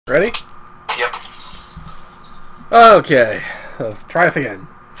Ready? Yep. Okay. Let's try this again.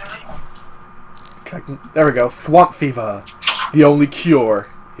 Okay, there we go. Swamp fever. The only cure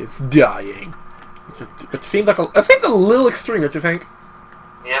is dying. It seems like it seems a little extreme, don't you think?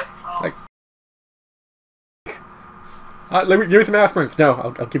 Yep. Like, let me give me some aspirins. No,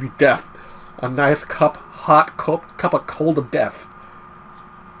 I'll give you death. A nice hot cup of cold of death.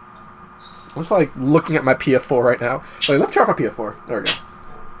 I'm just like looking at my PS4 right now. Wait, let me try my PS4. There we go.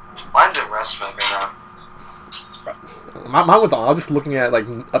 Mine's in rest mode right now. Mine was on. I was just looking at like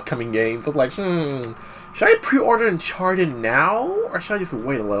upcoming games. I was like, should I pre-order Uncharted now, or should I just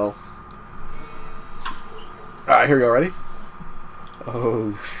wait a little? Alright, here we go. Ready?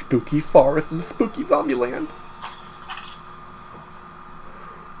 Oh, spooky forest and spooky zombie land.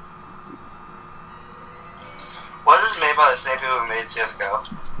 Was this made by the same people who made CS:GO?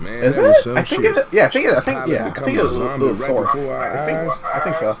 Man, Is that was it? some I think shit. it. Yeah, I think it was. Zombie Source. right before our I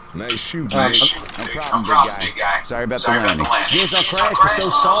think so. Nice shoot, Um, man. No problem, big guy. Sorry about the landing. Yes, our crash was so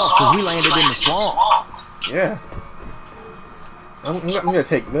soft because we landed in the swamp. Yeah. I'm gonna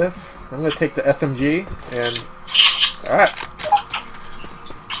take this. I'm gonna take the SMG and. Alright.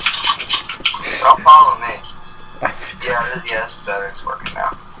 Don't follow me. Yeah, this is better. It's working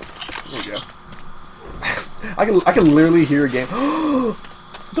now. There we go. I can literally hear a game.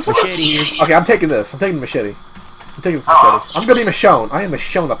 The fuck? Machete here. Okay, I'm taking this. I'm taking the machete. I'm taking the machete. I'm gonna be Michonne. I am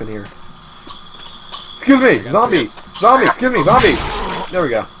Michonne up in here. Excuse me, zombie. Zombie. Excuse me, zombie. There we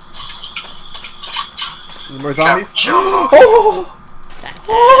go. Any more zombies? Oh!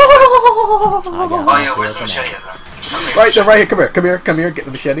 Oh yeah, where's the machete at then? Right here. Come here. Get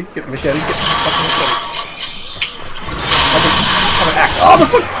the machete. Get the machete. Get the fucking machete. I'm an axe. Oh, the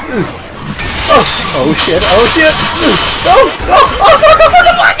fuck! Oh shit! Oh shit! No! No! Oh fuck! Oh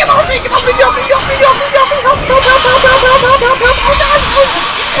fuck! Get off me! Get off me! Help me! Help me! Help me! Help me! Help!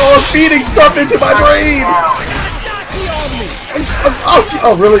 Oh, I'm feeding stuff into my brain!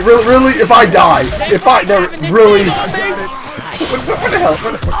 Oh, really? If I die? No, really? Where the hell?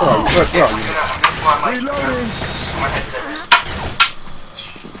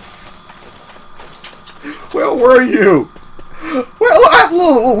 Where are you? Well, where are you?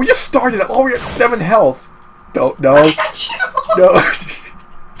 Well, we just started. Oh, we're at 7 health. No.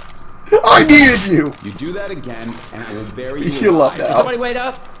 I needed you. You do that again, and I will bury You you heal up alive. now. Somebody wait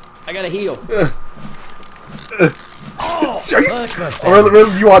up. I gotta heal.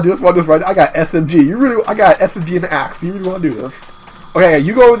 Really, you want to do this? Right? I got SMG. I got SMG and the axe. You really want to do this? Okay,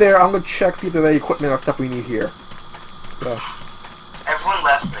 you go over there. I'm gonna check see if there's any equipment or stuff we need here. So. Everyone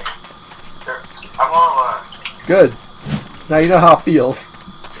left me. I'm all alone. Good. Now you know how it feels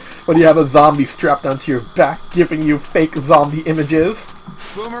when you have a zombie strapped onto your back, giving you fake zombie images.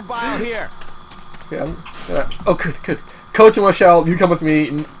 Boomer Bile here. Yeah. Oh, good. Coach and Michelle, you come with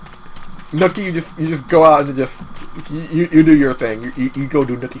me. Nooki, you just go out and just you do your thing. You go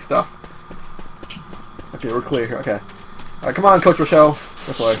do Nooki stuff. Okay, we're clear here. Okay. All right, come on, Coach Rochelle.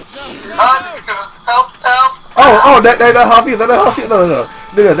 This way. Help! Oh, they know how it feels.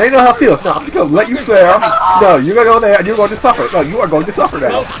 No, they know how it feels. No, I'm just gonna let you say. No, you're gonna go there and you're going to suffer. No, you are going to suffer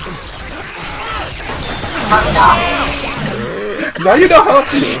now. Now you know how it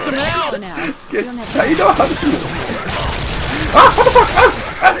feels. Now you know how it feels. Ah, what the fuck?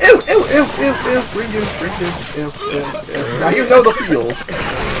 Ew. Bring you. Now you know the feels.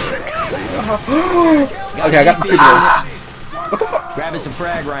 Okay, I got the feeling. What the fuck? Grabbing some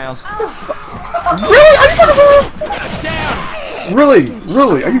frag rounds. Really? Are you fucking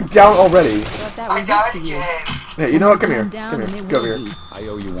Really? Are you down already? I got it again. Hey, you know what? Come here. Go over here. I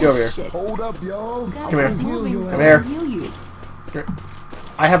owe you one. Go over here. Hold up, y'all. Come here.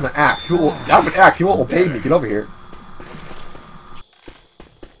 I have an axe. You won't obey me. Get over here.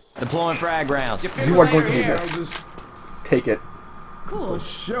 Deploying frag rounds. You are going to need this. Take it. Cool.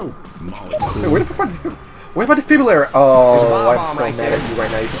 Show. Hey, where the fuck what about the defibrillator? Oh, I'm so mad at you right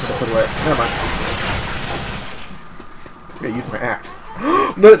now. You can put it away. Never mind. I'm gonna use my axe.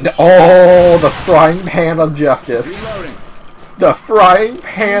 No, oh, the frying pan of justice. Reloading. The frying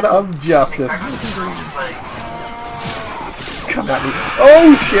pan of justice. Come at me.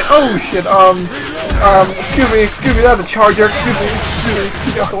 Oh shit. Excuse me, that's a charger. Excuse me,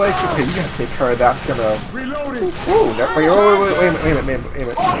 get out the way. Okay, you gotta take care of that. I'm gonna... Reloading. Ooh, wait a minute.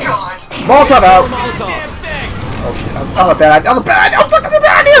 Oh god! Molotov out! Molotov. Oh shit, I'm a bad. I'm fucking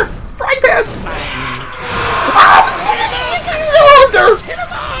bad here! Frying pan! Ah!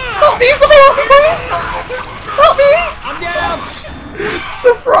 Help me, somebody help me, please! Help me! I'm down.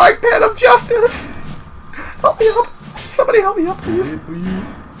 The frying pan of justice! Help me up! Somebody help me up, please!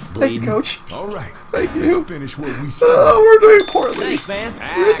 Thank you, Coach. All right. Thank you. Let's finish what we started. We're doing poorly. Thanks, man.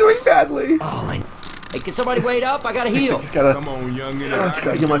 We're doing badly. Oh, hey, can somebody wait up? I gotta heal. Come on, youngin. I just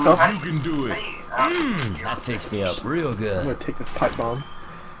gotta heal myself. You can do it. That fixed me up real I'm good. gonna take this pipe bomb.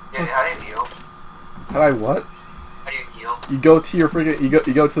 Yeah, how do you heal? How do I what? How do you heal? You go to your freaking you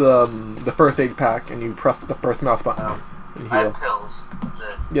go to the first aid pack and you press the first mouse button. Oh. And I heal. have pills. That's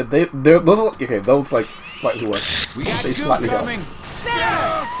it. Yeah, they're those okay. Those like slightly work. We got They two slightly coming.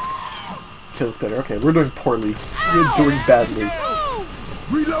 Kill spitter. Okay, we're doing poorly. We're doing badly.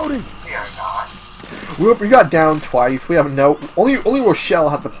 Reloading. We are not. We got down twice. We have only Rochelle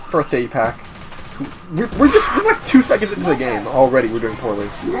has the first aid pack. We're like 2 seconds into the game already. We're doing poorly.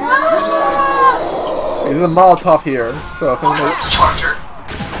 Okay, there's a Molotov here. So if anyone Charger.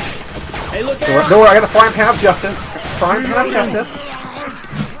 Hey, look don't out! worry, I got the frying pan of justice. Frying pan of justice.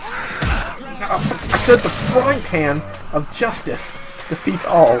 I said the frying pan of justice defeats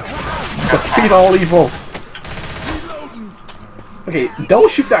all. Defeat all evil. Okay, don't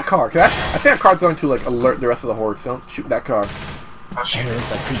shoot that car. Cause I think that car's going to like alert the rest of the horde. So don't shoot that car. Oh, shoot. It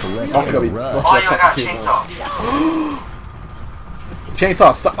looks like people left. Also gonna be. Oh, you got a chainsaw.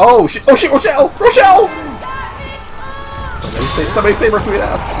 Chainsaw. Oh shit! Oh shit! Rochelle! Rochelle! Somebody save her sweet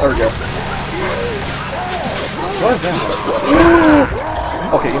ass. There we go. What is that?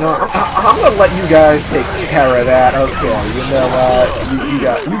 Okay, you know what? I'm gonna let you guys take care of that. Okay, you know what?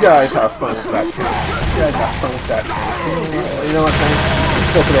 You guys have fun with that. You guys have fun with that. You know what I'm saying?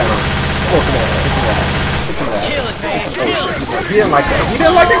 Pull some ammo. Pull some ammo. Pull some ammo. Kill it, man! Kill it! He didn't like that. He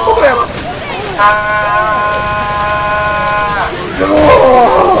didn't like it. Pull some ammo.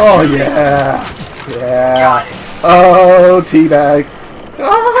 Oh yeah. Yeah. Oh, teabag.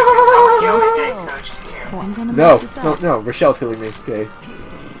 No, Rochelle's healing me. Okay.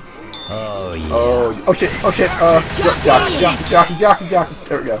 Oh, yeah. Oh shit, jockey.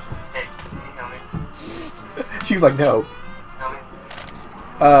 There we go. Hey, can you heal me? She's like, no. Heal me?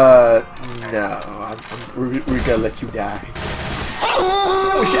 No. We're gonna let you die.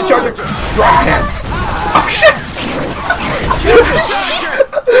 Oh shit, charger! Drop hand! Oh shit!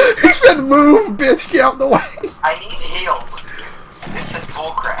 He said move, bitch, get out the way! I need healed. This is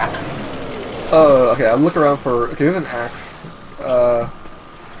bullcrap. Okay, I'll look around for... Okay, there's an axe.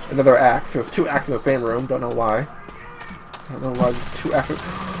 Another axe. There's 2 axes in the same room, don't know why. I don't know why there's 2 axes.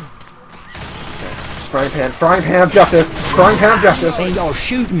 Okay. Frying pan of justice! Frying pan of justice! Hey, y'all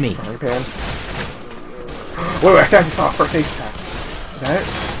shooting me. Frying pan. Wait, I just saw a first aid pack. Is that it?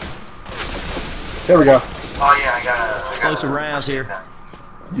 There we go. Oh yeah, I gotta Close rounds here.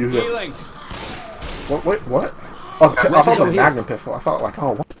 Use it. Healing. What? Wait, what? Oh, I thought the Magnum pistol. I thought like,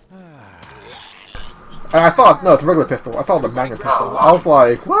 oh, what? I thought, no, it's a regular pistol. I thought the Magnum pistol. I was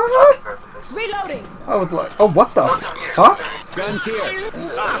like, what? Reloading. I was like, oh, what the? Huh? Guns here.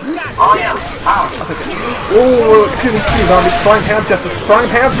 Oh yeah. Ow. Oh, excuse me, zombie. Frying pan of justice. Frying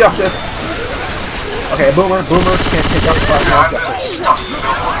pan of justice. Okay, boomer can't take out the frying pan of I'm justice. stuck in the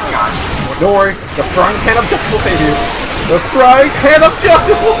middle of these guys. Don't worry, the frying pan of justice will save you. The frying pan of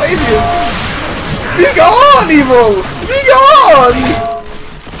justice will save you. Be gone, evil! Be gone!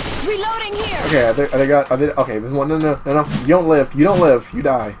 Reloading here. Okay, okay, there's one. No. You don't live. You don't live. You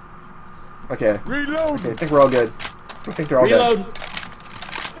die. Okay. Reload. Okay, I think we're all good. I think they're all Reload.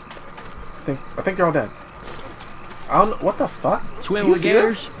 dead. I think they're all dead. I don't know. What the fuck? Swim Do you with see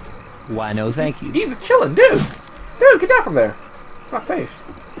gators? this? Why, no, thank you. He's just chilling, dude. Dude, get down from there. It's not safe.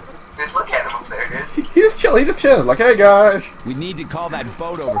 Just look at him up there, dude. He's just chilling. He's just chilling. Like, hey guys. We need to call that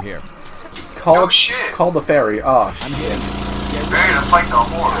boat over here. Oh, shit. Call the ferry. Oh shit. Ready to fight the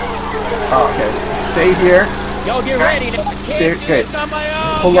horde. Oh, okay. Stay here. Y'all get ready now. I can't do Okay. this on my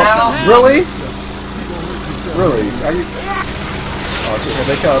own. Pull up. Help. Really? Really? Are you? Oh, okay, here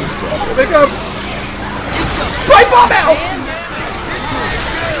they come. Here they come. Right bomb out!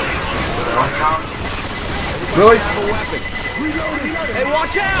 Really? Hey,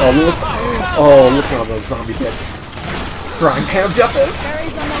 watch out! Oh, look at all those zombie bits. Frying pan of justice.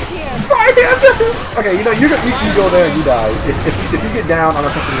 Berries almost here. Frying pan of justice. Okay, you know you go there and you die. If you get down, I'm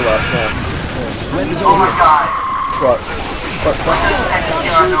not touching you left. No. Oh my god. What? I just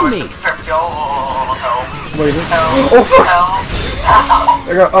cannot know it's a perfect. Oh, help. What is it? Help. Oh fuck! Help.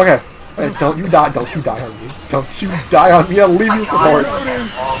 There you go. Okay. Hey, don't you die on me. Don't you die on me. I'll leave you for horde.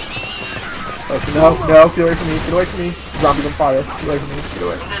 Okay, no, get away from me. Get away from me. Zombies on fire. Get away from me. Get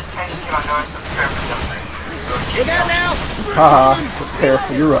away. I just cannot know it's a perfect upgrade. Look out now! Haha. Prepare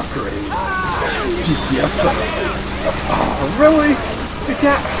for your upgrade. GTF. Oh, really? You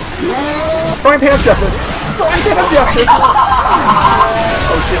can't. Frying pan of justice. Blinded of justice!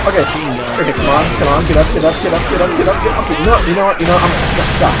 Oh shit, okay. Okay, come on, get up. Okay, you know what,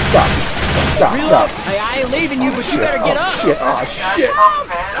 stop. Reload. Hey, I ain't leaving you, but you better get up. Shit, oh shit.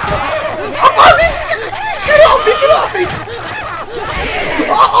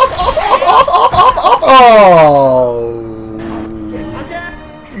 Oh!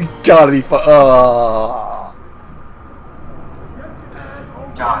 You gotta be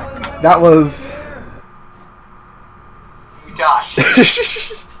God. That was... You died.